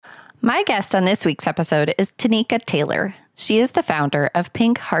My guest on this week's episode is Tanika Taylor. She is the founder of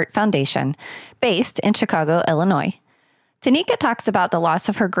Pink Heart Foundation, based in Chicago, Illinois. Tanika talks about the loss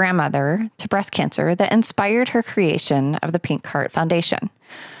of her grandmother to breast cancer that inspired her creation of the Pink Heart Foundation.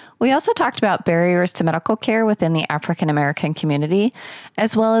 We also talked about barriers to medical care within the African American community,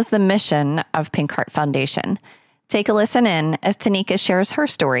 as well as the mission of Pink Heart Foundation. Take a listen in as Tanika shares her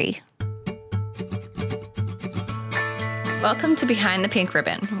story. Welcome to Behind the Pink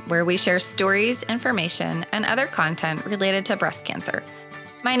Ribbon, where we share stories, information, and other content related to breast cancer.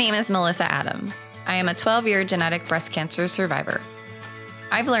 My name is Melissa Adams. I am a 12-year genetic breast cancer survivor.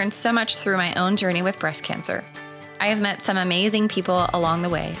 I've learned so much through my own journey with breast cancer. I have met some amazing people along the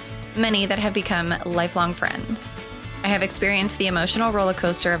way, many that have become lifelong friends. I have experienced the emotional roller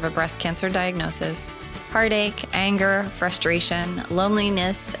coaster of a breast cancer diagnosis, heartache, anger, frustration,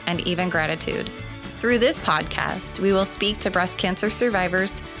 loneliness, and even gratitude. Through this podcast, we will speak to breast cancer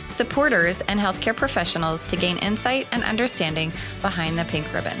survivors, supporters, and healthcare professionals to gain insight and understanding behind the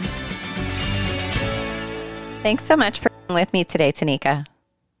pink ribbon. Thanks so much for being with me today, Tanika.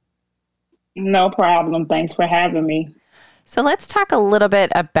 No problem. Thanks for having me. So let's talk a little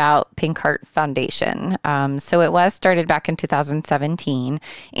bit about Pink Heart Foundation. So it was started back in 2017,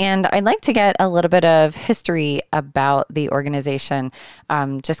 and I'd like to get a little bit of history about the organization,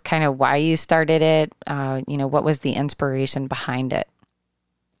 just kind of why you started it, what was the inspiration behind it?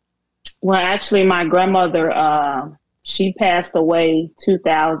 Well, actually, my grandmother, she passed away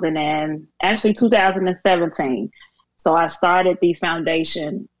 2017. So I started the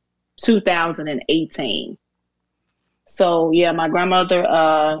foundation 2018. So, yeah, my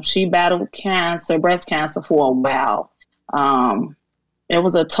grandmother, she battled breast cancer for a while. It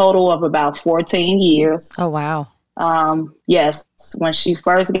was a total of about 14 years. Oh, wow. Yes, when she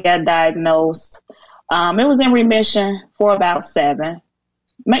first got diagnosed, it was in remission for about 7.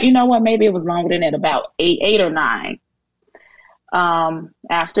 You know what? Maybe it was longer than that, about 8 or 9.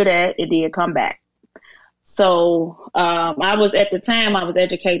 After that, it did come back. So I was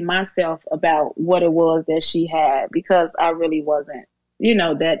educating myself about what it was that she had, because I really wasn't,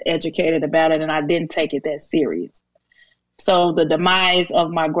 that educated about it, and I didn't take it that serious. So the demise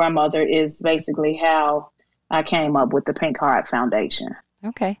of my grandmother is basically how I came up with the Pink Heart Foundation.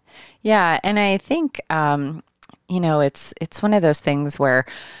 Okay. Yeah. And I think, it's one of those things where,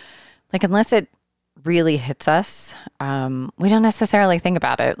 like, unless it really hits us, we don't necessarily think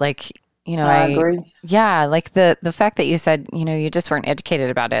about it. Like, I agree. Yeah, like the fact that you said, you just weren't educated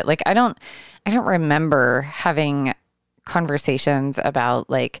about it. Like, I don't remember having conversations about,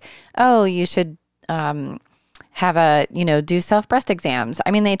 like, oh, you should have do self breast exams.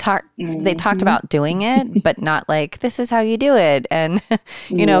 I mean, they talked about doing it, but not like, this is how you do it, and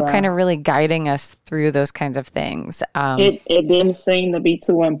kind of really guiding us through those kinds of things. It didn't seem to be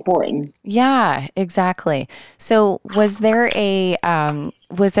too important. Yeah, exactly. So was there any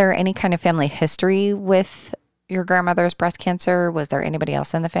kind of family history with your grandmother's breast cancer? Was there anybody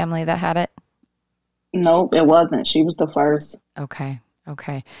else in the family that had it? Nope, it wasn't. She was the first. Okay.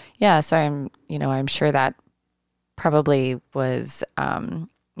 Yeah. So I'm sure that probably was,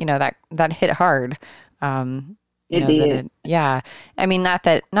 that hit hard. It did. Yeah. I mean, not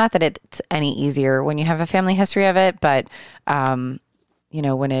that it's any easier when you have a family history of it, but, when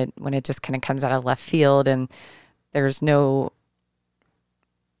it just kind of comes out of left field and there's nothing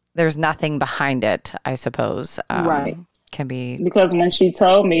behind it, I suppose. Right. Can be. Because when she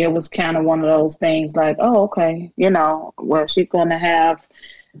told me, it was kind of one of those things like, oh, okay, well, she's going to have,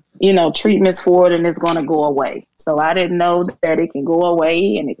 treatments for it and it's going to go away. So I didn't know that it can go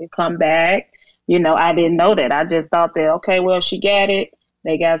away and it can come back. I didn't know that. I just thought that, okay, well, she got it.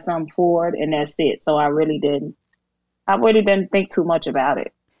 They got something for it and that's it. So I really didn't think too much about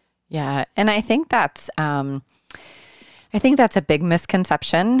it. Yeah. And I think that's a big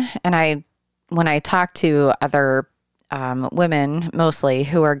misconception. And when I talk to other women mostly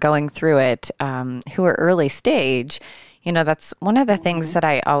who are going through it, who are early stage, that's one of the things that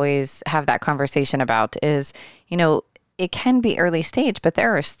I always have that conversation about is, it can be early stage, but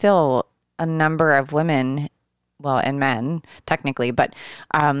there are still a number of women, well, and men technically, but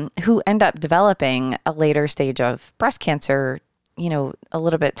who end up developing a later stage of breast cancer, a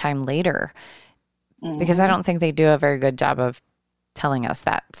little bit time later, because I don't think they do a very good job of telling us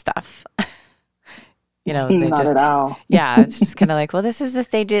that stuff. They Not just, at all. Yeah, it's just kind of like, well, this is the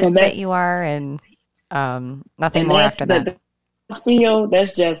stage that you are, and nothing more after that. I feel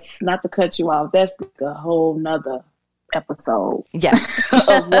that's just, not to cut you off, that's like a whole nother episode. Yes.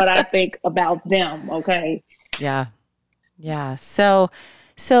 Of what I think about them. Okay. Yeah. So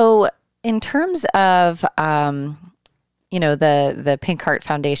in terms of the Pink Heart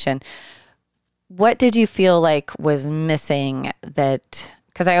Foundation, what did you feel like was missing that,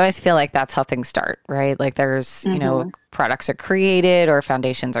 because I always feel like that's how things start, right? Like there's, products are created or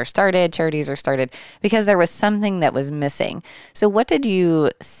foundations are started, charities are started because there was something that was missing. So what did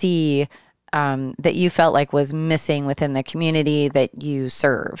you see that you felt like was missing within the community that you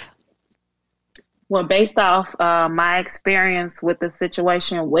serve? Well, based off my experience with the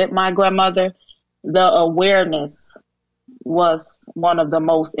situation with my grandmother, the awareness was one of the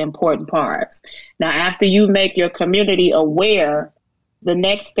most important parts. Now, after you make your community aware, the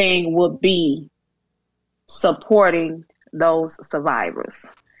next thing would be supporting those survivors.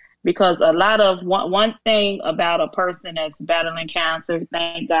 Because a lot of one thing about a person that's battling cancer,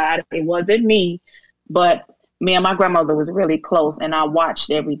 thank God it wasn't me, but me and my grandmother was really close and I watched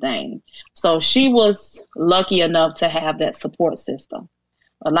everything. So she was lucky enough to have that support system.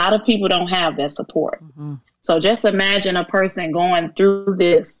 A lot of people don't have that support. Mm-hmm. So just imagine a person going through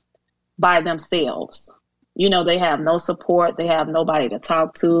this by themselves. They have no support. They have nobody to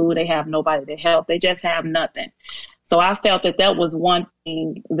talk to. They have nobody to help. They just have nothing. So I felt that was one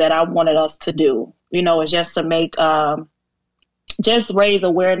thing that I wanted us to do, is just to make, just raise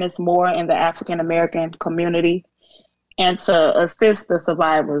awareness more in the African American community and to assist the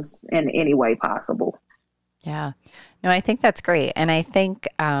survivors in any way possible. Yeah. No, I think that's great. And I think,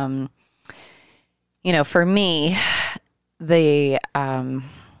 for me, the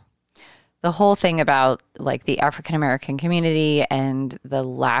whole thing about like the African American community and the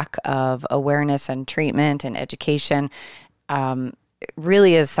lack of awareness and treatment and education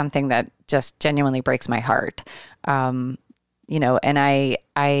really is something that just genuinely breaks my heart. And I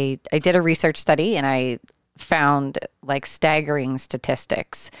did a research study and I found like staggering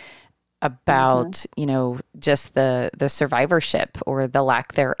statistics about, just the survivorship or the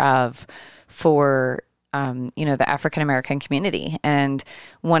lack thereof for the African American community. And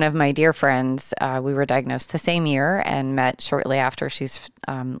one of my dear friends, we were diagnosed the same year and met shortly after. She's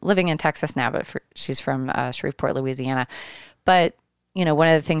living in Texas now, but she's from Shreveport, Louisiana. But, one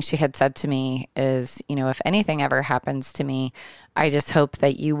of the things she had said to me is, if anything ever happens to me, I just hope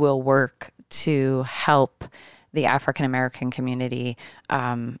that you will work to help the African American community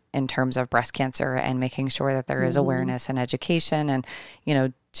in terms of breast cancer and making sure that there is awareness and education and,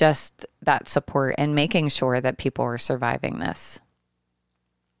 just that support and making sure that people are surviving this.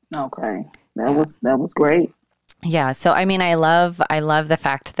 Okay. That was great. Yeah. So, I mean, I love the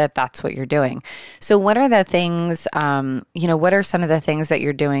fact that that's what you're doing. So what are the things, what are some of the things that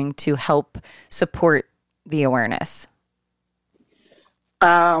you're doing to help support the awareness?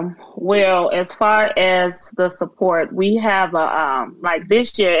 Well, as far as the support, we have like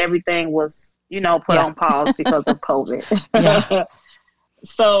this year, everything was, put on pause because of COVID. Yeah.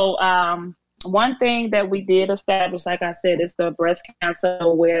 So, one thing that we did establish, like I said, is the breast cancer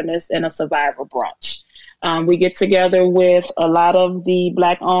awareness and a survivor brunch. We get together with a lot of the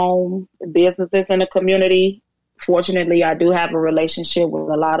Black-owned businesses in the community. Fortunately, I do have a relationship with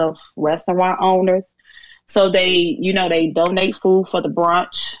a lot of restaurant owners. So they donate food for the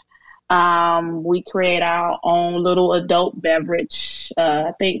brunch. We create our own little adult beverage.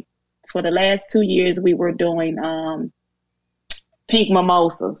 I think for the last 2 years, we were doing pink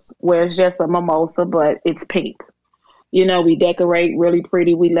mimosas, where it's just a mimosa, but it's pink. We decorate really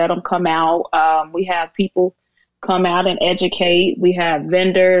pretty. We let them come out. We have people come out and educate. We have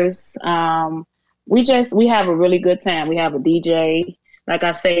vendors. We have a really good time. We have a DJ. Like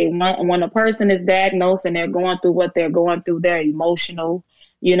I say, when a person is diagnosed and they're going through what they're going through, they're emotional.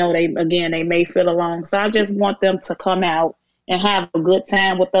 They may feel alone. So I just want them to come out and have a good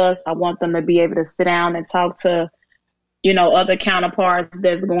time with us. I want them to be able to sit down and talk to other counterparts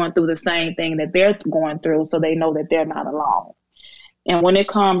that's going through the same thing that they're going through, so they know that they're not alone. And when it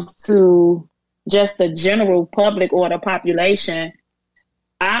comes to just the general public or the population,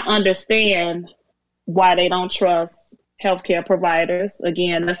 I understand why they don't trust healthcare providers.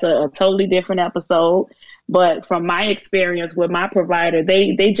 Again, that's a totally different episode. But from my experience with my provider,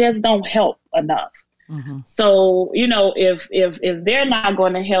 they just don't help enough. Mm-hmm. So, if they're not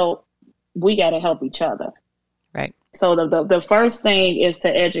going to help, we got to help each other. Right. So the first thing is to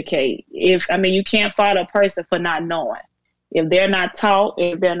educate. You can't fault a person for not knowing. If they're not taught,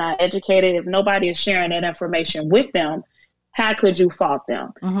 if they're not educated, if nobody is sharing that information with them, how could you fault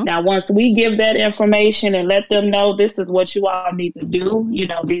them? Mm-hmm. Now, once we give that information and let them know this is what you all need to do,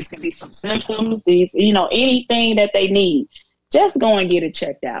 these can be some symptoms, anything that they need, just go and get it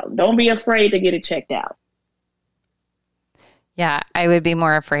checked out. Don't be afraid to get it checked out. Yeah, I would be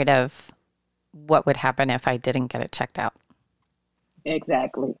more afraid of what would happen if I didn't get it checked out.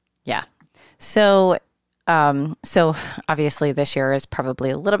 Exactly. Yeah. So So obviously this year is probably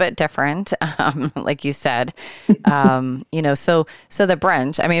a little bit different, like you said. So the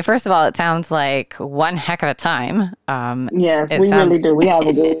brunch, I mean, first of all, it sounds like one heck of a time. Yes, we really do. We have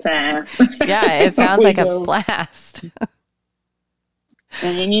a good time. Yeah, it sounds like a blast.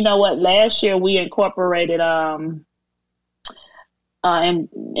 And you know what? Last year we incorporated in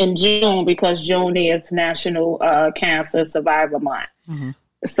June, because June is National Cancer Survivor Month. Mm-hmm.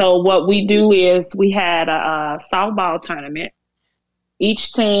 So what we do is we had a softball tournament.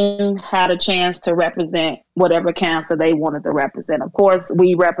 Each team had a chance to represent whatever cancer they wanted to represent. Of course,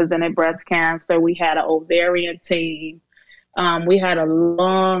 we represented breast cancer. We had an ovarian team. We had a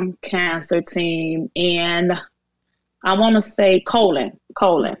lung cancer team, and I want to say colon.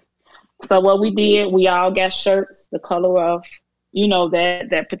 So what we did, we all got shirts, the color of,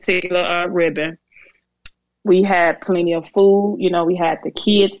 that particular ribbon. We had plenty of food. We had the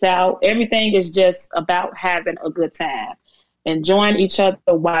kids out. Everything is just about having a good time, enjoying each other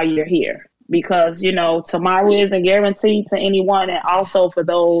while you're here. Because, tomorrow isn't guaranteed to anyone. And also for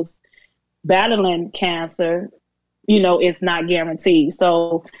those battling cancer, it's not guaranteed.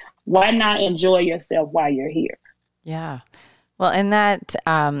 So why not enjoy yourself while you're here? Yeah. Well, and that,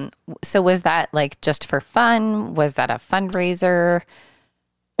 so was that like just for fun? Was that a fundraiser?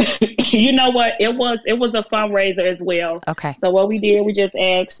 You know what? It was a fundraiser as well. Okay. So what we did, we just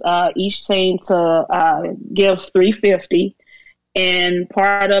asked each team to give $350, and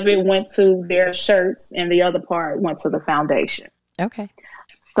part of it went to their shirts, and the other part went to the foundation. Okay.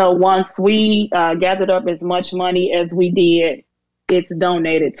 So once we gathered up as much money as we did, it's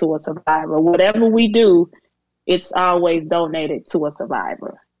donated to a survivor. Whatever we do, it's always donated to a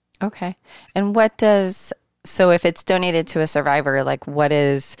survivor. Okay. And so if it's donated to a survivor, like what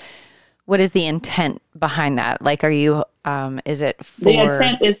is the intent behind that? Like, are you, is it for... The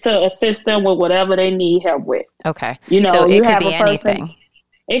intent is to assist them with whatever they need help with. Okay. So it could be anything.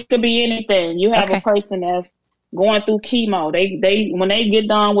 It could be anything. You have a person that's going through chemo. They when they get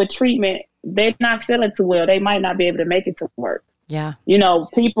done with treatment, they're not feeling too well. They might not be able to make it to work. Yeah.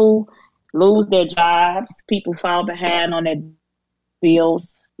 People lose their jobs. People fall behind on their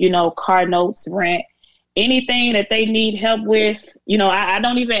bills, car notes, rent. Anything that they need help with, I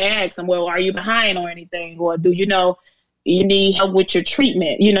don't even ask them, well, are you behind or anything? Or do you need help with your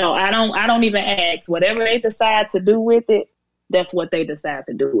treatment? I don't even ask. Whatever they decide to do with it, that's what they decide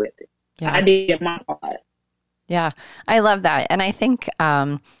to do with it. Yeah. I did my part. Yeah, I love that. And I think,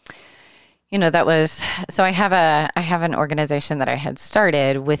 that was, so I have an organization that I had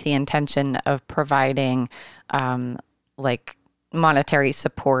started with the intention of providing like monetary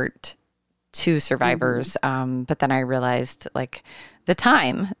support to survivors. Mm-hmm. But then I realized like the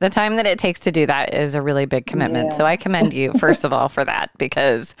time that it takes to do that is a really big commitment. Yeah. So I commend you, first of all, for that,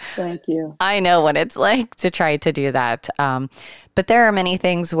 because thank you. I know what it's like to try to do that. But there are many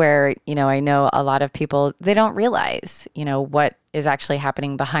things where, I know a lot of people, they don't realize, what is actually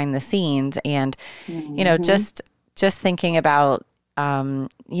happening behind the scenes. And, mm-hmm. Just thinking about,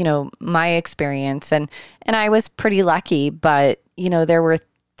 my experience and I was pretty lucky, but, there were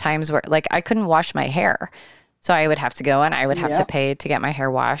times where like I couldn't wash my hair. So I would have to go and I would have to pay to get my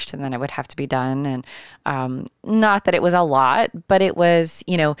hair washed, and then it would have to be done. And not that it was a lot, but it was,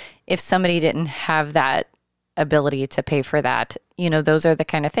 if somebody didn't have that ability to pay for that, those are the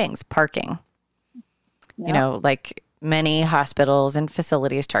kind of things. Parking, like many hospitals and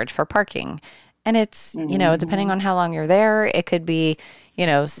facilities charge for parking. And it's, mm-hmm. Depending on how long you're there, it could be,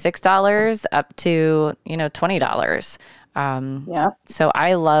 $6 up to, $20. So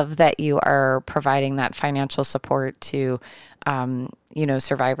I love that you are providing that financial support to,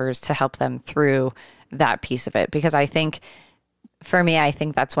 survivors to help them through that piece of it. Because I think, for me,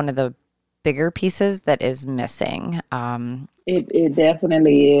 that's one of the bigger pieces that is missing. It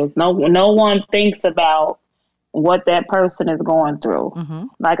definitely is. No one thinks about what that person is going through. Mm-hmm.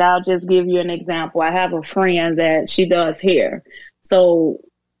 Like, I'll just give you an example. I have a friend that she does hair. So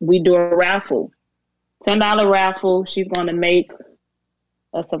we do a raffle. $10 raffle. She's going to make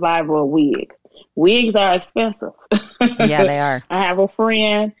a survivor a wig. Wigs are expensive. Yeah, they are. I have a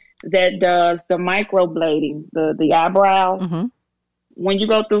friend that does the microblading, the eyebrows. Mm-hmm. When you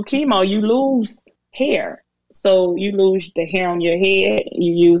go through chemo, you lose hair. So you lose the hair on your head.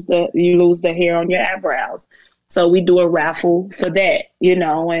 You lose the hair on your eyebrows. So we do a raffle for that,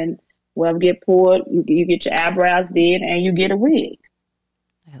 and whoever get pulled, you get your eyebrows did, and you get a wig.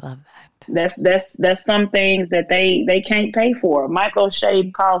 I love that. That's some things that they can't pay for.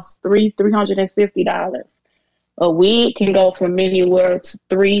 Microshave costs $350. A wig can go from anywhere to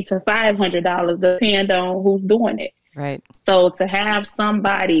 $300 to $500, depending on who's doing it. Right. So to have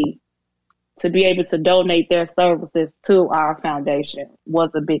somebody to be able to donate their services to our foundation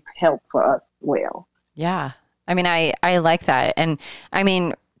was a big help for us as well. Yeah. I mean, I like that. And I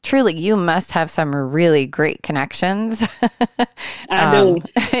mean, truly, you must have some really great connections. I do.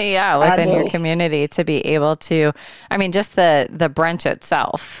 Yeah, within your community to be able to, I mean, just the brunch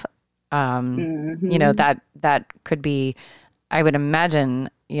itself, you know, that could be, I would imagine,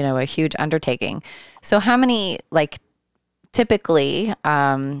 you know, a huge undertaking. So how many, like, typically,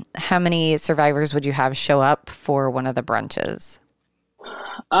 how many survivors would you have show up for one of the brunches?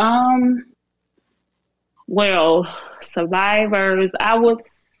 Well, survivors, I would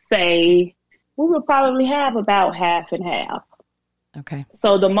say we would probably have about half and half. Okay.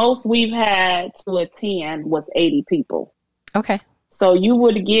 So the most we've had to attend was 80 people. Okay. So you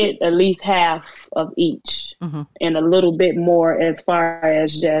would get at least half of each and a little bit more as far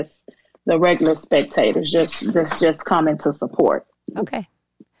as just the regular spectators, just coming to support. Okay.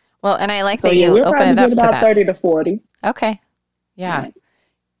 Well, and I like so that yeah, you we'll open it up get about to that. 30 to 40. Okay. Yeah.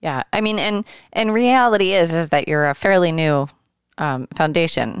 Yeah. I mean, and reality is that you're a fairly new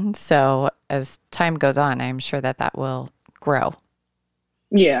foundation. So as time goes on, I'm sure that will grow.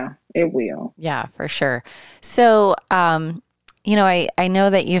 Yeah, it will. Yeah, for sure. So, you know, I know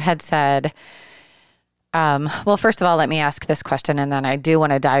that you had said, well, first of all, let me ask this question, and then I do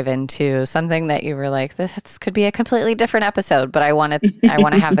want to dive into something that you were like, this could be a completely different episode, but I want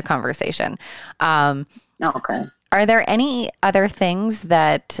to have the conversation. Okay. Are there any other things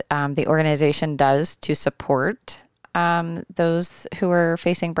that the organization does to support those who are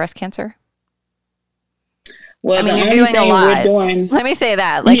facing breast cancer? Well, I mean, you're doing a lot. Let me say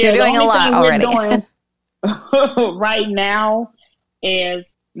that. Like, you're doing a lot already. Right now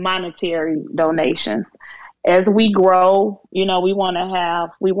is monetary donations. As we grow, you know, we want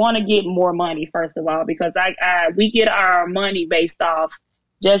to get more money, first of all, because we get our money based off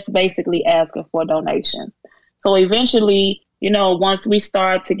just basically asking for donations. So eventually, you know, once we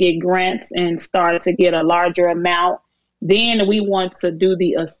start to get grants and start to get a larger amount, then we want to do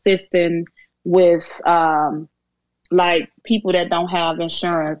the assisting with like people that don't have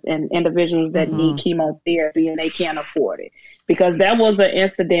insurance and individuals that need chemotherapy and they can't afford it. Because that was an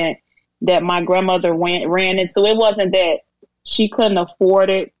incident that my grandmother ran into. It wasn't that she couldn't afford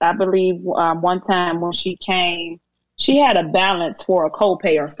it. I believe one time when she came, she had a balance for a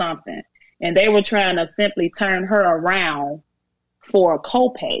copay or something. And they were trying to simply turn her around for a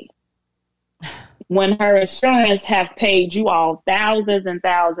copay. When her insurance have paid you all thousands and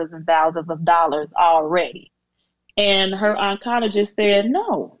thousands and thousands of dollars already. And her oncologist said,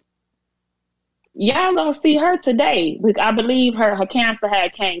 no, y'all gonna see her today. I believe her cancer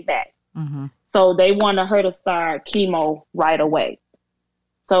had came back. So they wanted her to start chemo right away.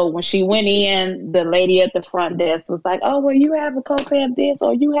 So when she went in, the lady at the front desk was like, oh, well, you have a copay of this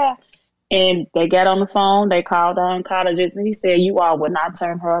or you have. And they got on the phone, they called the oncologist, and he said, you all would not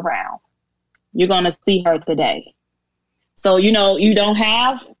turn her around. You're going to see her today. So, you know, you don't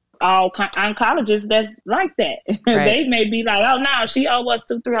have all oncologists that's like that. Right. They may be like, oh, no, she owes us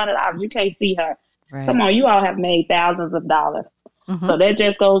 $200-300. You can't see her. Right. Come on, you all have made thousands of dollars. So that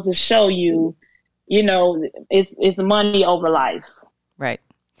just goes to show you, you know, it's money over life. Right.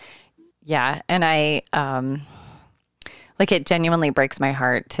 Yeah. And like, it genuinely breaks my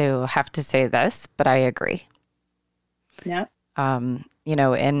heart to have to say this, but I agree. Yeah. You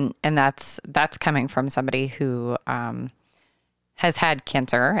know, and that's coming from somebody who has had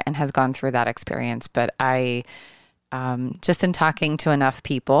cancer and has gone through that experience. But I, just in talking to enough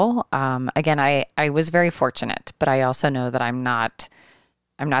people, again, I was very fortunate, but I also know that I'm not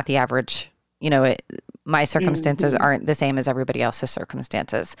the average. You know, my circumstances aren't the same as everybody else's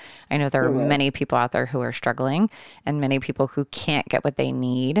circumstances. I know there are many people out there who are struggling and many people who can't get what they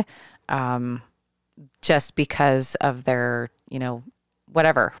need just because of their, you know,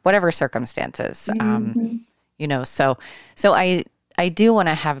 whatever circumstances. You know, so I do want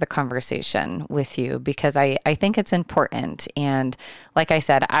to have the conversation with you because I think it's important. And like I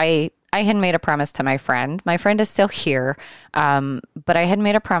said, I had made a promise to my friend. My friend is still here, but I had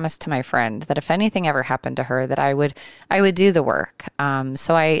made a promise to my friend that if anything ever happened to her, that I would do the work.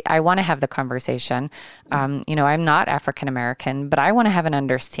 So I want to have the conversation. You know, I'm not African American, but I want to have an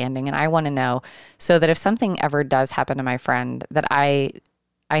understanding, and I want to know so that if something ever does happen to my friend, that I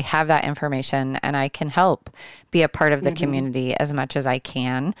have that information and I can help be a part of the community as much as I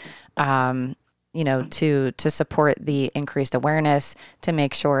can. You know, to support the increased awareness, to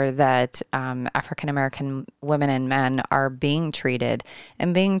make sure that African-American women and men are being treated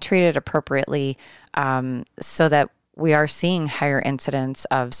appropriately, so that we are seeing higher incidence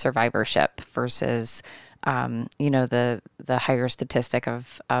of survivorship versus the higher statistic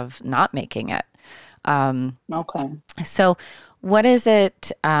of not making it. Okay. So what is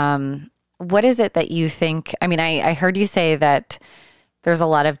it that you think, I mean, I heard you say that there's a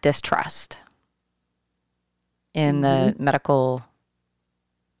lot of distrust in the medical,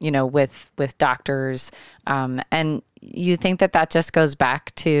 with doctors. And you think that just goes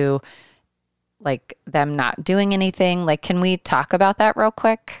back to like them not doing anything. Like, can we talk about that real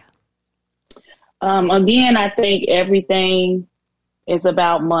quick? Again, I think everything is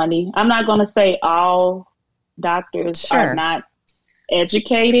about money. I'm not going to say all doctors are not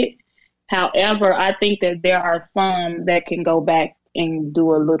educated. However, I think that there are some that can go back and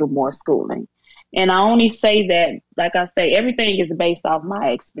do a little more schooling. And I only say that, like I say, everything is based off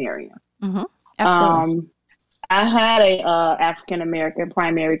my experience. Mm-hmm. Absolutely. I had a African-American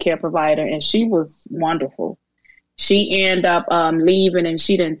primary care provider, and she was wonderful. She ended up leaving, and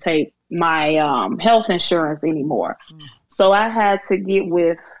she didn't take my health insurance anymore. So I had to get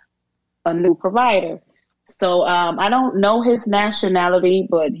with a new provider. So I don't know his nationality,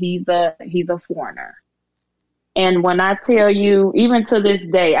 but he's a foreigner. And when I tell you, even to this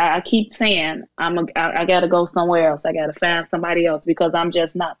day, I keep saying I got to go somewhere else. I got to find somebody else because I'm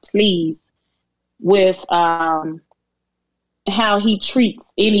just not pleased with how he treats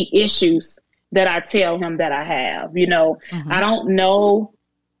any issues that I tell him that I have. I don't know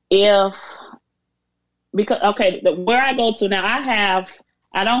where I go to now,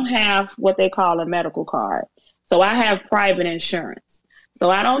 I don't have what they call a medical card. So I have private insurance. So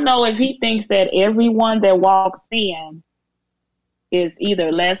I don't know if he thinks that everyone that walks in is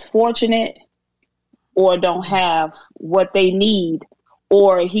either less fortunate or don't have what they need,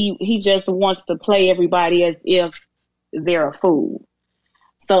 or he just wants to play everybody as if they're a fool.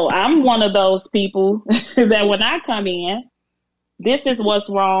 So I'm one of those people that when I come in, this is what's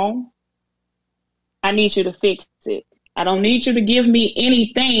wrong. I need you to fix it. I don't need you to give me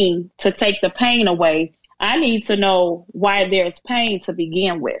anything to take the pain away. I need to know why there's pain to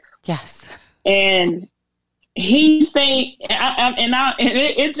begin with. Yes. And he's saying,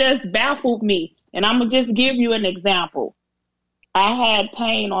 it just baffled me. And I'm going to just give you an example. I had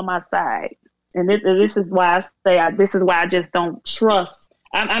pain on my side. And this is why I say, this is why I just don't trust.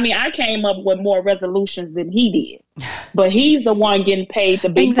 I came up with more resolutions than he did, but he's the one getting paid the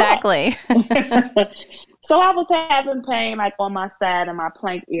big exactly. So I was having pain like on my side in my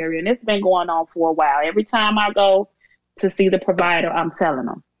plank area, and it's been going on for a while. Every time I go to see the provider, I'm telling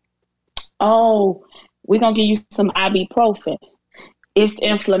them, "Oh, we're gonna give you some ibuprofen. It's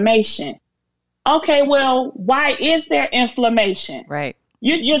inflammation." Okay, well, why is there inflammation? Right.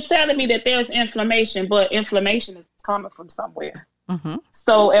 You're telling me that there's inflammation, but inflammation is coming from somewhere. Mm-hmm.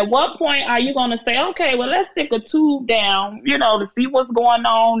 So at what point are you going to say, okay, well, let's stick a tube down, to see what's going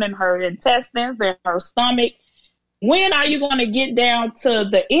on in her intestines and her stomach? When are you going to get down to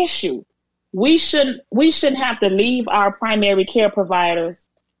the issue? We shouldn't have to leave our primary care providers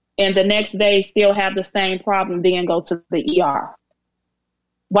and the next day still have the same problem, then go to the ER.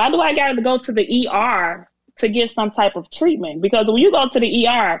 Why do I got to go to the ER to get some type of treatment? Because when you go to the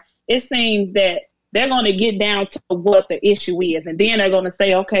ER, it seems that they're going to get down to what the issue is. And then they're going to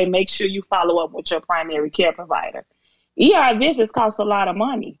say, okay, make sure you follow up with your primary care provider. ER visits cost a lot of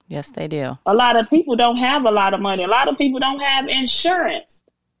money. Yes, they do. A lot of people don't have a lot of money. A lot of people don't have insurance.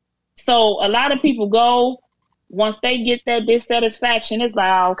 So a lot of people go, once they get that dissatisfaction, it's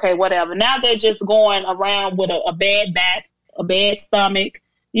like, oh, okay, whatever. Now they're just going around with a bad back, a bad stomach,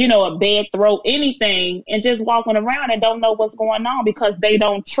 a bad throat, anything, and just walking around and don't know what's going on because they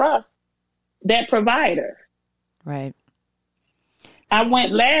don't trust that provider. Right. I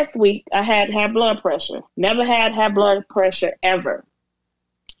went last week. I had high blood pressure. Never had high blood pressure ever.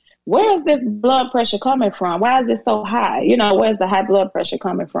 Where is this blood pressure coming from? Why is it so high? Where's the high blood pressure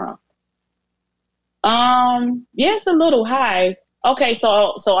coming from? Yeah, it's a little high. Okay,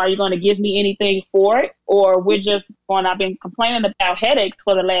 so are you going to give me anything for it? Or I've been complaining about headaches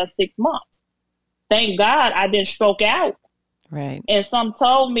for the last 6 months. Thank God I didn't stroke out. Right. And some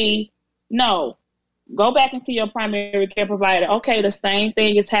told me, no, go back and see your primary care provider. Okay, the same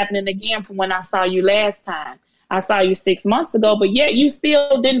thing is happening again from when I saw you last time. I saw you 6 months ago, but yet you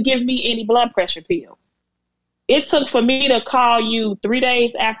still didn't give me any blood pressure pills. It took for me to call you 3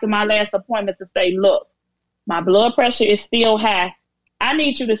 days after my last appointment to say, look, my blood pressure is still high. I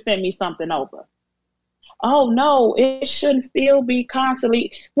need you to send me something over. Oh, no, it shouldn't still be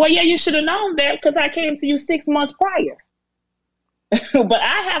constantly. Well, yeah, you should have known that because I came to you 6 months prior. But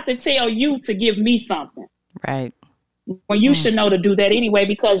I have to tell you to give me something. Right. When you should know to do that anyway,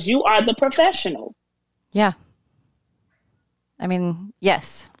 because you are the professional. Yeah. I mean,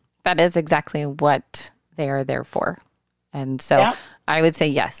 yes, that is exactly what they are there for. And so Yeah. I would say,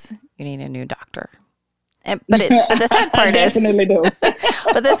 yes, you need a new doctor. But the sad part is, definitely do.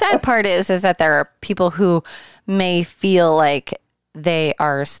 but the sad part is that there are people who may feel like they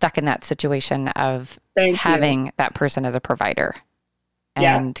are stuck in that situation of having that person as a provider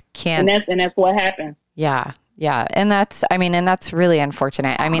and can't. And that's what happened. Yeah. Yeah. And that's really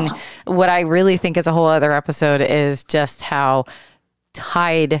unfortunate. I mean, what I really think is a whole other episode is just how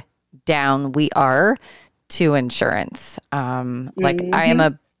tied down we are to insurance. Like I am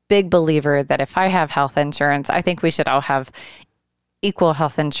a big believer that if I have health insurance, I think we should all have equal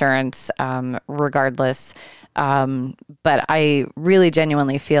health insurance, regardless. But I really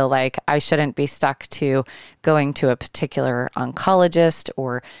genuinely feel like I shouldn't be stuck to going to a particular oncologist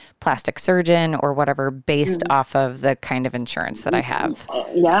or plastic surgeon or whatever based off of the kind of insurance that I have.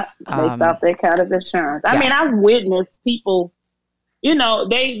 Based off their kind of insurance. I mean, I've witnessed people,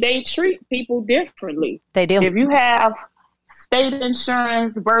 they treat people differently. They do. If you have state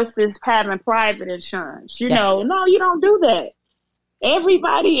insurance versus having private insurance, no, you don't do that.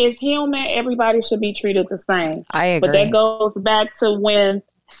 Everybody is human. Everybody should be treated the same. I agree. But that goes back to when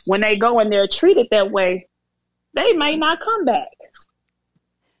they go and they're treated that way, they may not come back.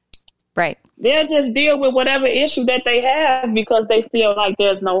 Right. They'll just deal with whatever issue that they have because they feel like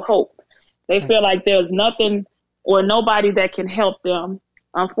there's no hope. They feel like there's nothing or nobody that can help them,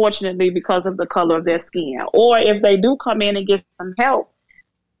 unfortunately, because of the color of their skin. Or if they do come in and get some help,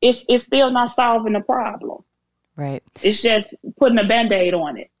 it's still not solving the problem. Right. It's just putting a Band-Aid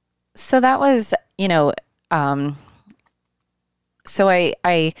on it. So that was, so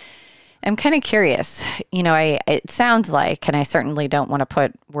I am kind of curious, it sounds like, and I certainly don't want to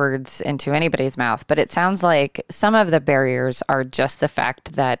put words into anybody's mouth, but it sounds like some of the barriers are just the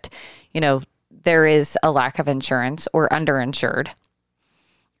fact that, there is a lack of insurance or underinsured,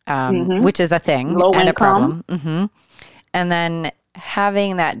 which is a thing Low and income. A problem. Mm-hmm. And then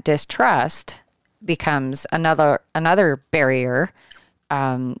having that distrust becomes another barrier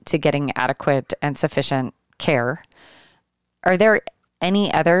to getting adequate and sufficient care. Are there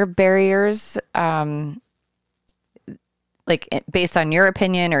any other barriers, like based on your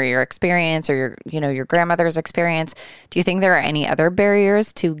opinion or your experience or your grandmother's experience? Do you think there are any other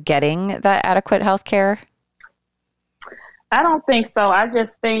barriers to getting that adequate health care? I don't think so. I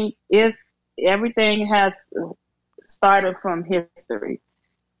just think everything has started from history.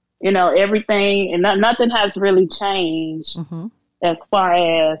 Everything and nothing has really changed as far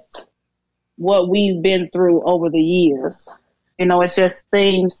as what we've been through over the years. It just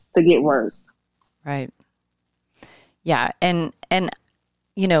seems to get worse. Right. Yeah. And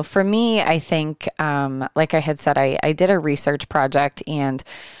for me, I think, like I had said, I did a research project and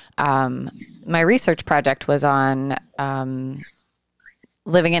my research project was on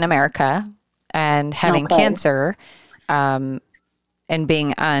living in America and having cancer and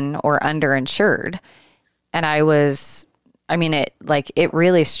being underinsured. And it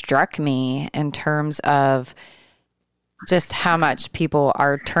really struck me in terms of just how much people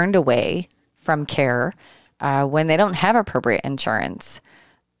are turned away from care when they don't have appropriate insurance.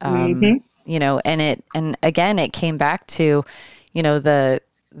 And again, it came back to, the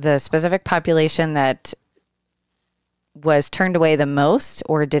specific population that was turned away the most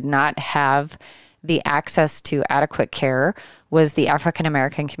or did not have the access to adequate care was the African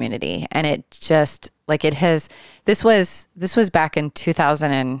American community. And it just this was back in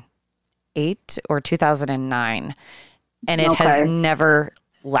 2008 or 2009. And it has never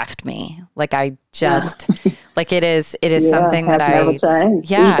left me. It is something that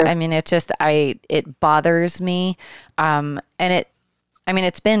it bothers me.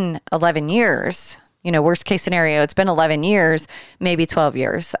 It's been 11 years, worst case scenario, it's been 11 years, maybe 12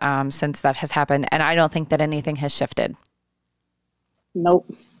 years, since that has happened. And I don't think that anything has shifted. Nope.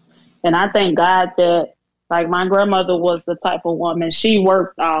 And I thank God that my grandmother was the type of woman, she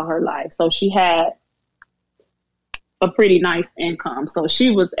worked all her life. So she had a pretty nice income. So she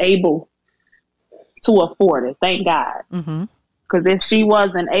was able to afford it. Thank God. Because if she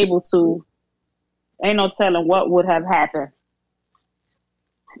wasn't able to, ain't no telling what would have happened.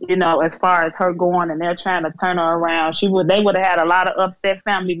 As far as her going and they're trying to turn her around, they would have had a lot of upset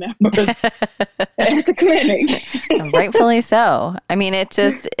family members at the clinic. Rightfully so.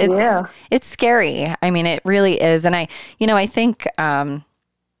 It's scary. It really is. And I think,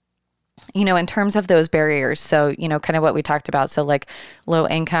 in terms of those barriers, so, kind of what we talked about. So low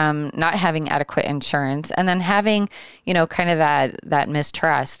income, not having adequate insurance, and then having, kind of that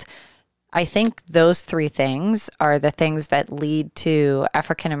mistrust. I think those three things are the things that lead to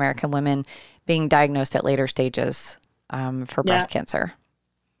African American women being diagnosed at later stages for breast cancer.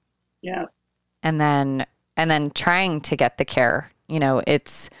 Yeah. and then trying to get the care.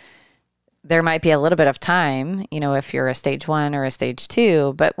 There might be a little bit of time, if you're a stage 1 or a stage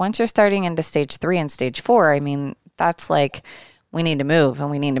 2, but once you're starting into stage 3 and stage 4, I mean, that's like, we need to move and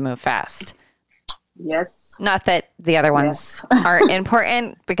we need to move fast. Yes. Not that the other ones aren't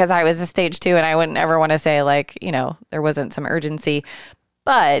important, because I was a stage 2 and I wouldn't ever want to say there wasn't some urgency,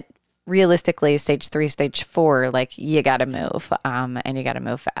 but realistically stage 3, stage 4, you got to move, and you got to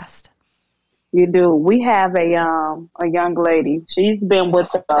move fast. You do. We have a young lady. She's been with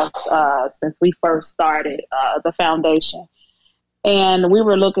us since we first started the foundation, and we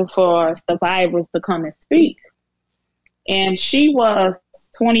were looking for survivors to come and speak. And she was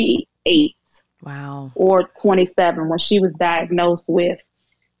 28, wow, or 27 when she was diagnosed with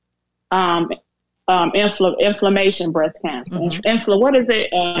inflammation breast cancer. Mm-hmm. What is it?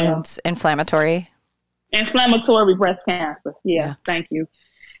 It's inflammatory breast cancer. Yeah. Thank you.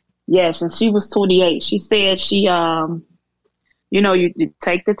 Yes, and she was 28. She said she, you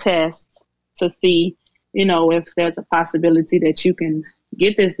take the test to see, if there's a possibility that you can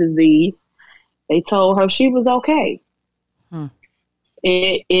get this disease. They told her she was okay.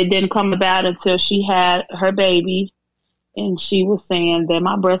 It didn't come about until she had her baby, and she was saying that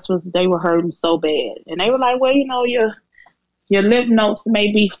my breasts they were hurting so bad. And they were like, well, your lymph nodes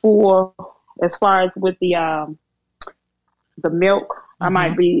may be full as far as with the milk. I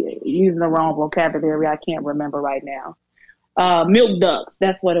might be using the wrong vocabulary. I can't remember right now. Milk ducts.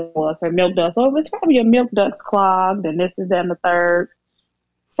 That's what it was. Her milk ducts. So it was probably your milk ducts clogged, and this is that and the third.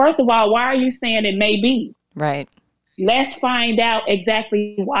 First of all, why are you saying it may be? Right. Let's find out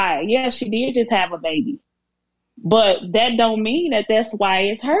exactly why. Yeah, she did just have a baby, but that don't mean that that's why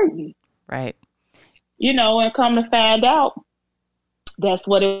it's hurting. Right. And come to find out, that's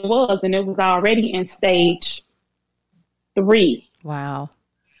what it was, and it was already in stage 3. Wow.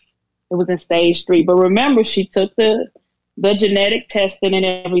 It was in stage 3. But remember, she took the genetic testing and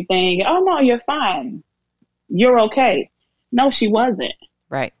everything. Oh, no, you're fine. You're okay. No, she wasn't.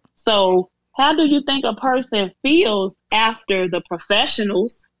 Right. So how do you think a person feels after the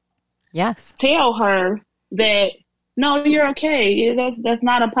professionals tell her that, no, you're okay. That's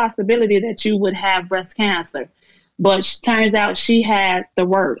not a possibility that you would have breast cancer. But turns out she had the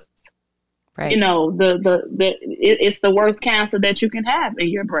worst. Right. It's the worst cancer that you can have in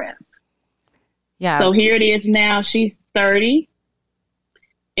your breast. Yeah. So here it is now. She's 30,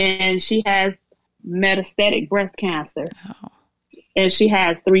 and she has metastatic breast cancer. Oh. And she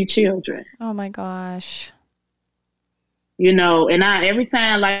has 3 children. Oh my gosh. And every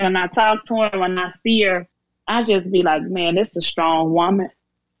time, when I talk to her, when I see her, I just be like, man, this is a strong woman.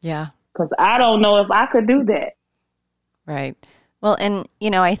 Yeah. Because I don't know if I could do that. Right. Well, and,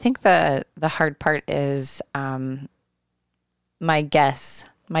 I think the hard part is my guess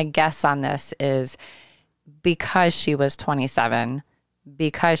on this is because she was 27,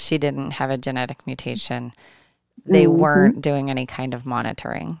 because she didn't have a genetic mutation, they weren't doing any kind of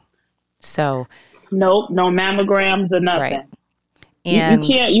monitoring. So. Nope, no mammograms or nothing. Right. And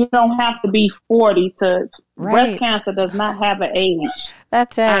you don't have to be 40 to, right. Breast cancer does not have an age.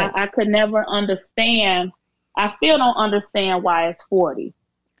 That's it. I could never understand. I still don't understand why it's 40.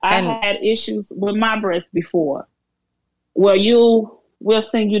 I had issues with my breast before. Well, we'll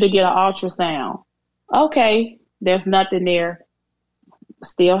send you to get an ultrasound. Okay, there's nothing there.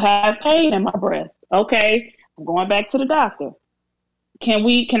 Still have pain in my breast. Okay, I'm going back to the doctor. Can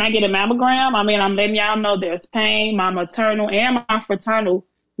I get a mammogram? I mean, I'm letting y'all know there's pain. My maternal and my fraternal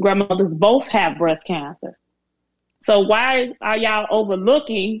grandmothers both have breast cancer. So why are y'all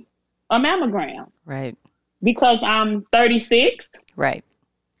overlooking a mammogram? Right. Because I'm 36. Right.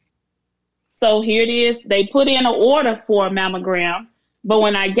 So here it is. They put in an order for a mammogram. But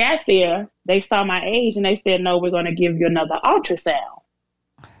when I got there, they saw my age and they said, no, we're going to give you another ultrasound.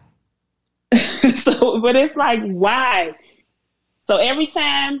 But it's like, why? So every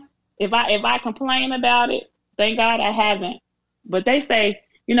time, if I complain about it, thank God I haven't. But they say,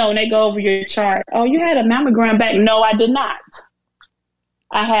 when they go over your chart, oh, you had a mammogram back. No, I did not.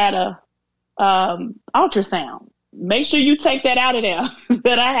 I had a ultrasound. Make sure you take that out of there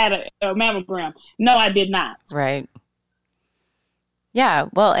that I had a mammogram. No, I did not. Right. Yeah.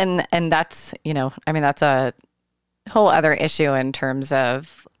 Well, and that's, that's a whole other issue in terms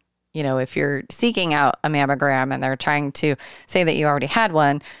of, if you're seeking out a mammogram and they're trying to say that you already had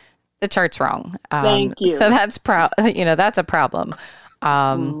one, the chart's wrong. Thank you. So that's that's a problem.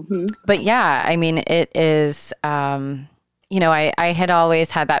 But yeah, it is, I had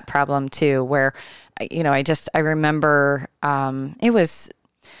always had that problem too, where, I remember, it was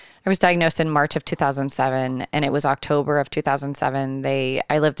I was diagnosed in March of 2007, and it was October of 2007.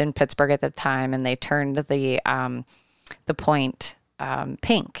 I lived in Pittsburgh at the time, and they turned the point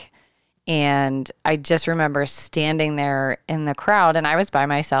pink. And I just remember standing there in the crowd, and I was by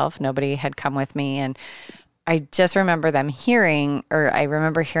myself. Nobody had come with me. And I just remember I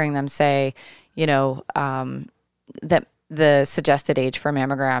remember hearing them say, that the suggested age for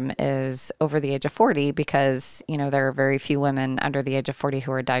mammogram is over the age of 40 because, there are very few women under the age of 40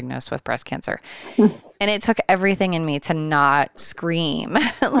 who are diagnosed with breast cancer. And it took everything in me to not scream.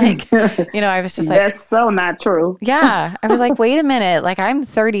 I was just like, that's so not true. Yeah. I was like, wait a minute. Like, I'm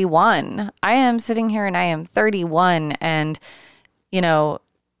 31. I am sitting here and I am 31. And, I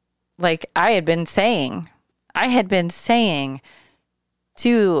had been saying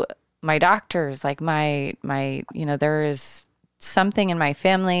to my doctors, like there is something in my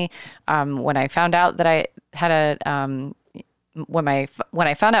family. When I found out that I had when I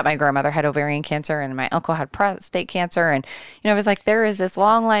found out my grandmother had ovarian cancer and my uncle had prostate cancer, and I was like, there is this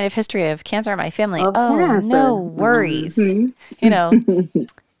long line of history of cancer in my family. Cancer. No worries. Mm-hmm.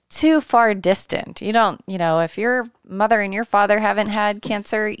 Too far distant. You don't, if your mother and your father haven't had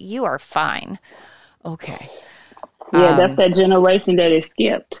cancer, you are fine. Okay. Yeah, that's that generation that is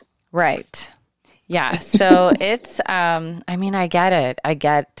skipped. Right. Yeah. So it's, I get it. I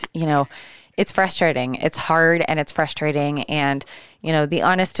get, it's frustrating. It's hard and it's frustrating. And, the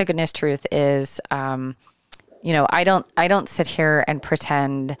honest to goodness truth is, I don't sit here and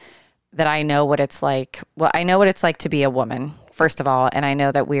pretend that I know what it's like. Well, I know what it's like to be a woman, first of all, and I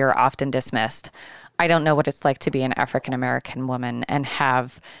know that we are often dismissed. I don't know what it's like to be an African-American woman and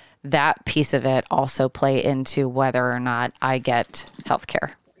have that piece of it also play into whether or not I get health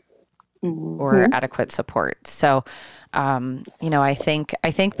care. Mm-hmm. Or adequate support. So, I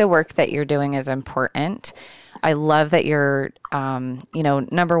think the work that you're doing is important. I love that you're,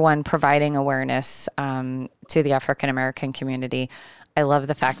 number one, providing awareness to the African American community. I love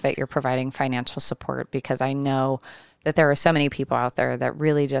the fact that you're providing financial support because I know that there are so many people out there that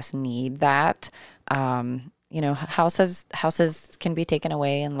really just need that. Houses can be taken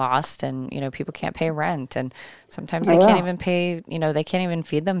away and lost, and, people can't pay rent, and sometimes they can't even pay, they can't even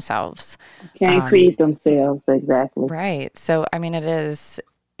feed themselves. Can't feed themselves. Exactly. Right. So,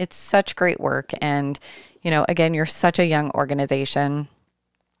 it's such great work. And, again, you're such a young organization.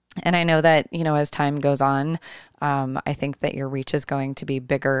 And I know that, as time goes on, I think that your reach is going to be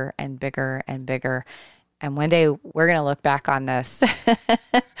bigger and bigger and bigger. And one day we're going to look back on this.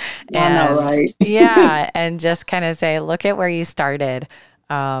 I know, right? Yeah. And just kind of say, look at where you started.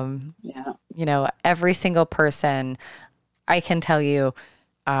 Every single person, I can tell you,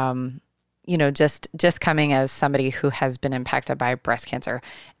 just coming as somebody who has been impacted by breast cancer,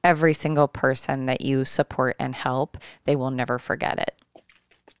 every single person that you support and help, they will never forget it.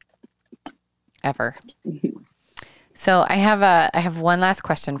 Ever. So I have one last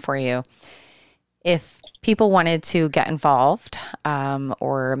question for you. If people wanted to get involved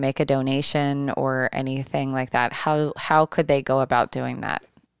or make a donation or anything like that, how could they go about doing that?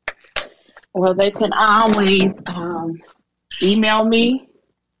 Well, they can always email me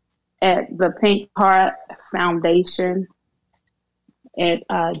at the Pink Heart Foundation at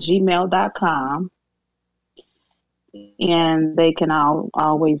gmail.com. And they can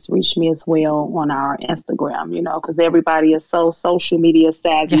always reach me as well on our Instagram, because everybody is so social media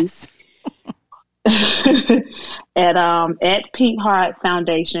savvy. Yes. at Pink Heart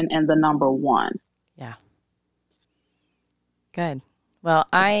Foundation and the number 1. Yeah. Good. Well,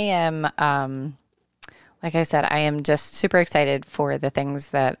 I am, like I said, I am just super excited for the things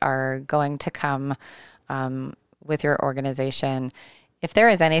that are going to come with your organization. If there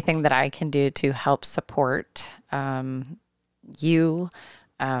is anything that I can do to help support you,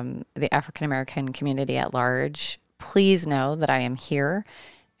 the African American community at large, please know that I am here.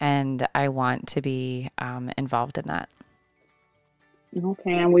 And I want to be involved in that.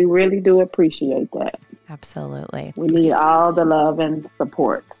 Okay, and we really do appreciate that. Absolutely. We need all the love and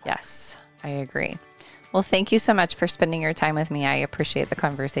support. Yes, I agree. Well, thank you so much for spending your time with me. I appreciate the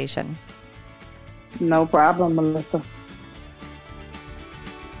conversation. No problem, Melissa.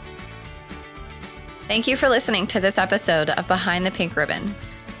 Thank you for listening to this episode of Behind the Pink Ribbon.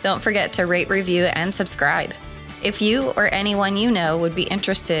 Don't forget to rate, review, and subscribe. If you or anyone you know would be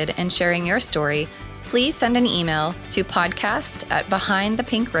interested in sharing your story, please send an email to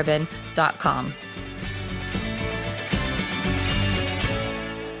podcast@behindthepinkribbon.com.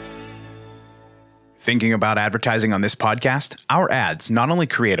 Thinking about advertising on this podcast? Our ads not only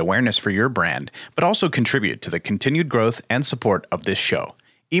create awareness for your brand, but also contribute to the continued growth and support of this show.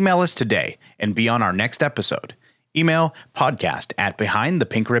 Email us today and be on our next episode. Email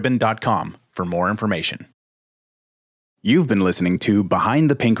podcast@behindthepink.ribbon.com for more information. You've been listening to Behind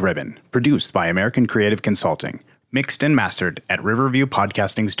the Pink Ribbon, produced by American Creative Consulting, mixed and mastered at Riverview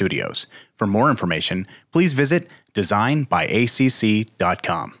Podcasting Studios. For more information, please visit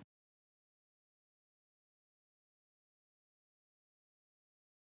designbyacc.com.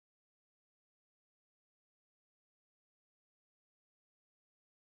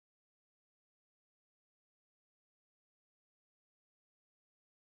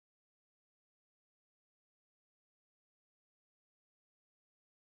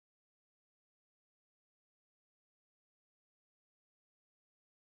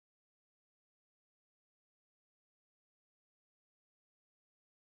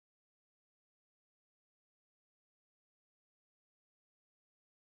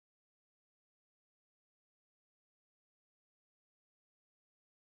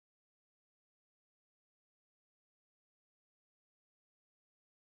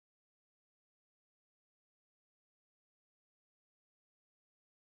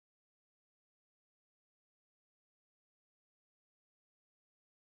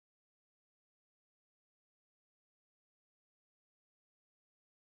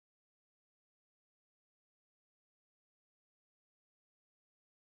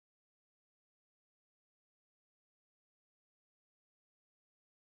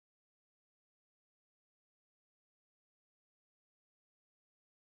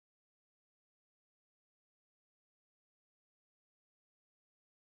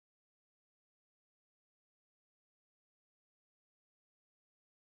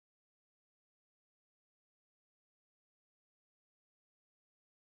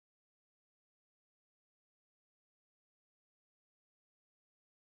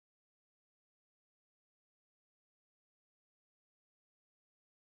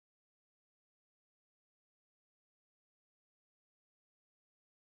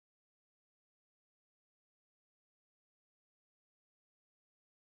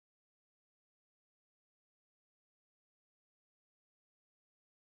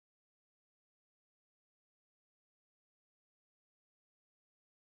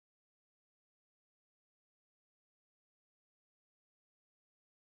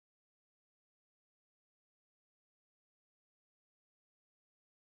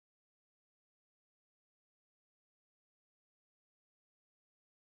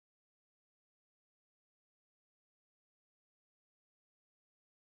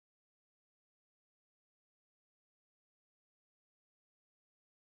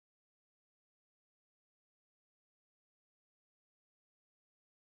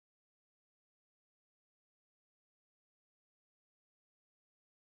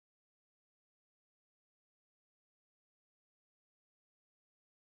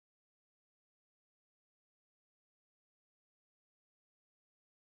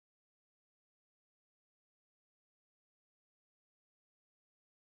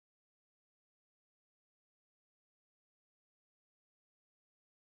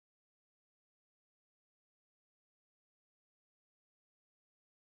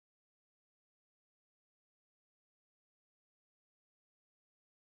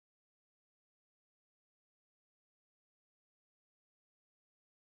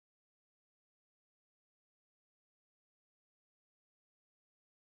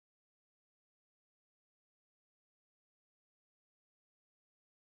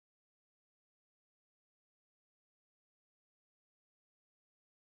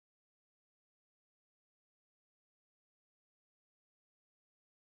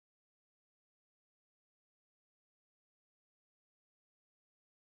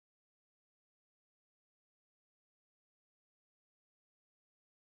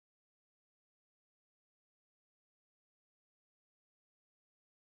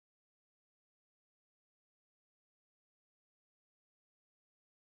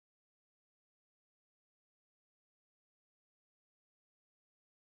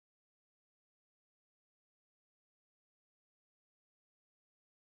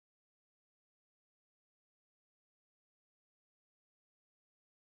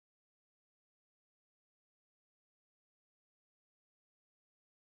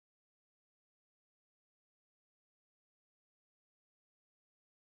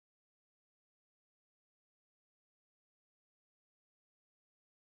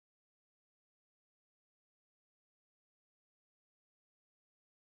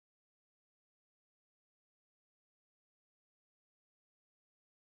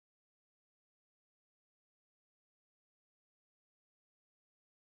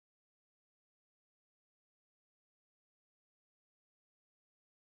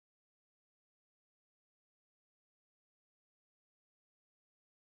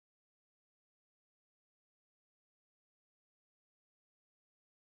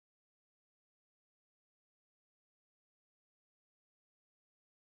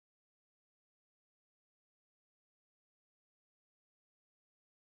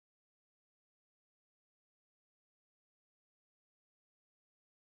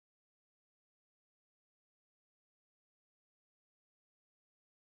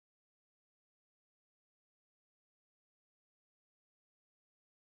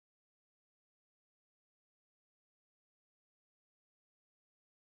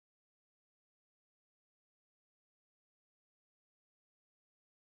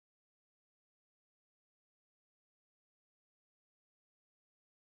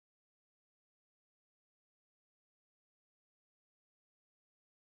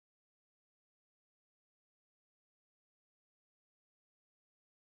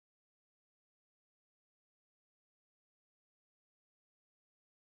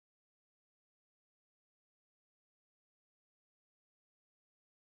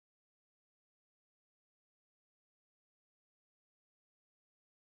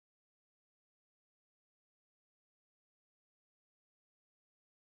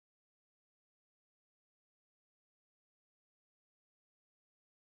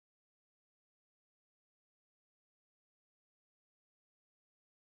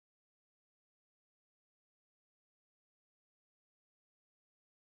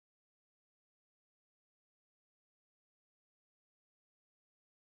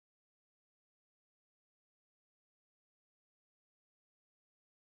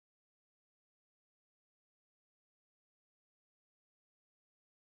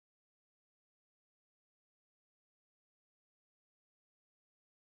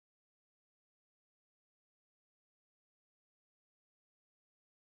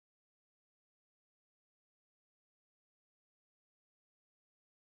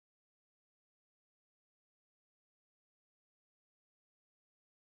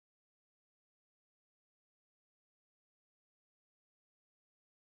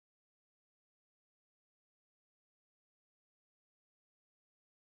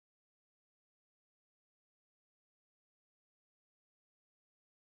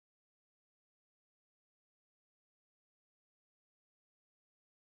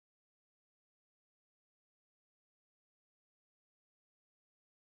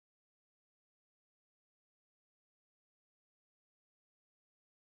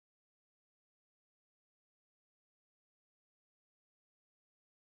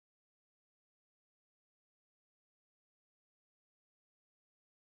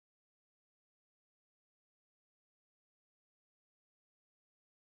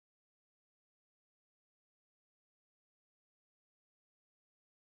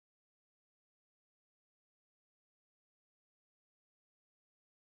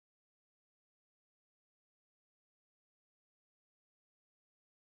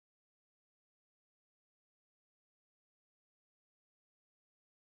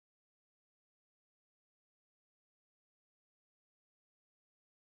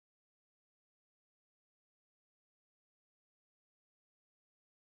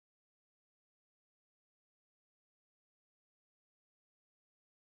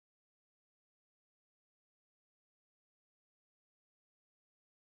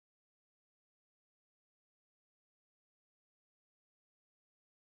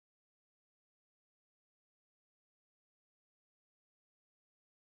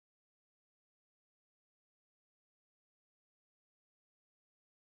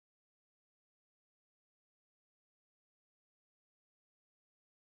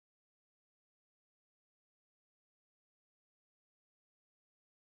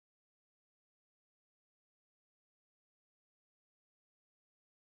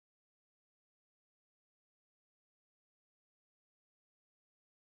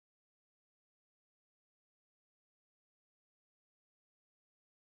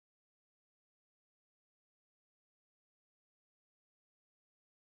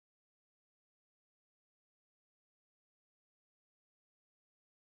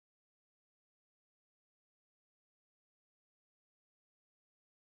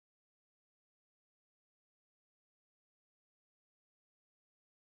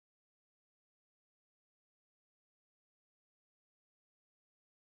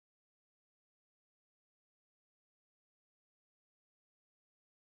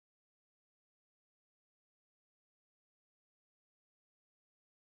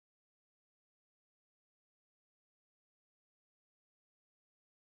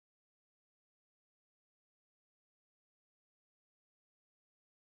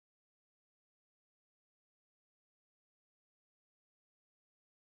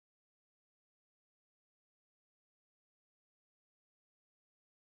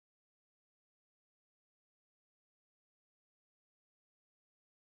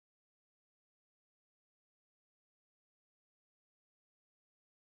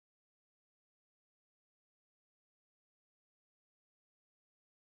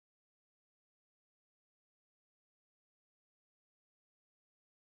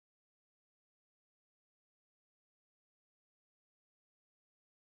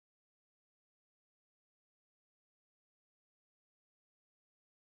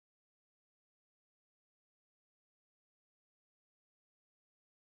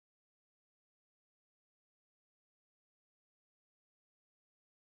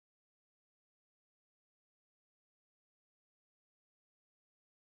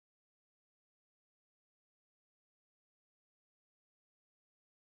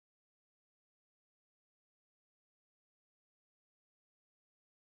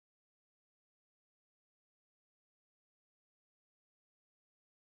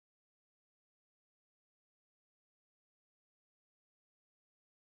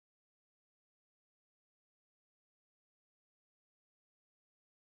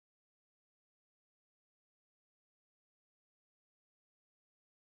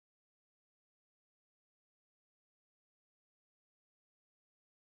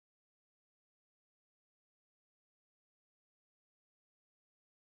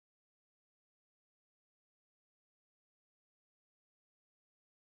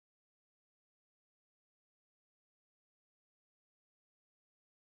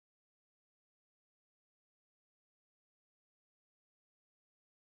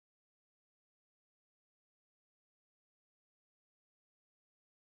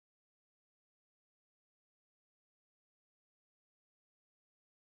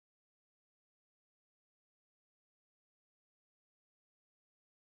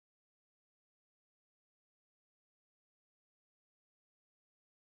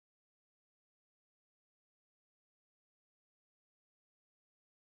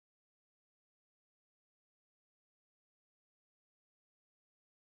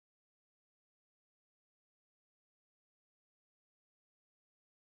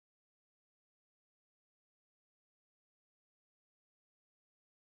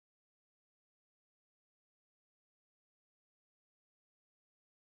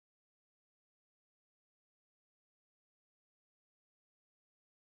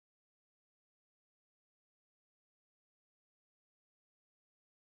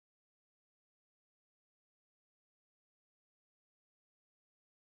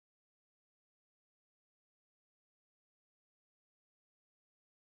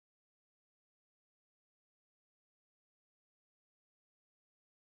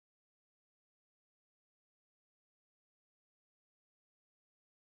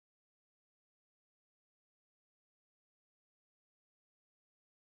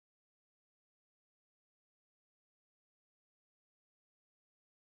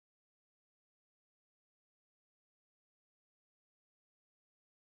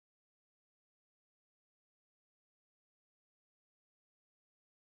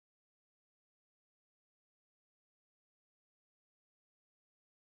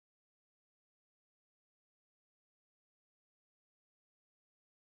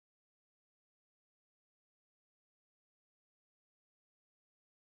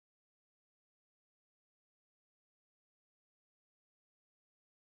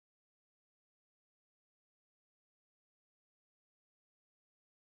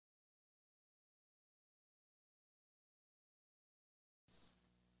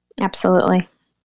 Absolutely.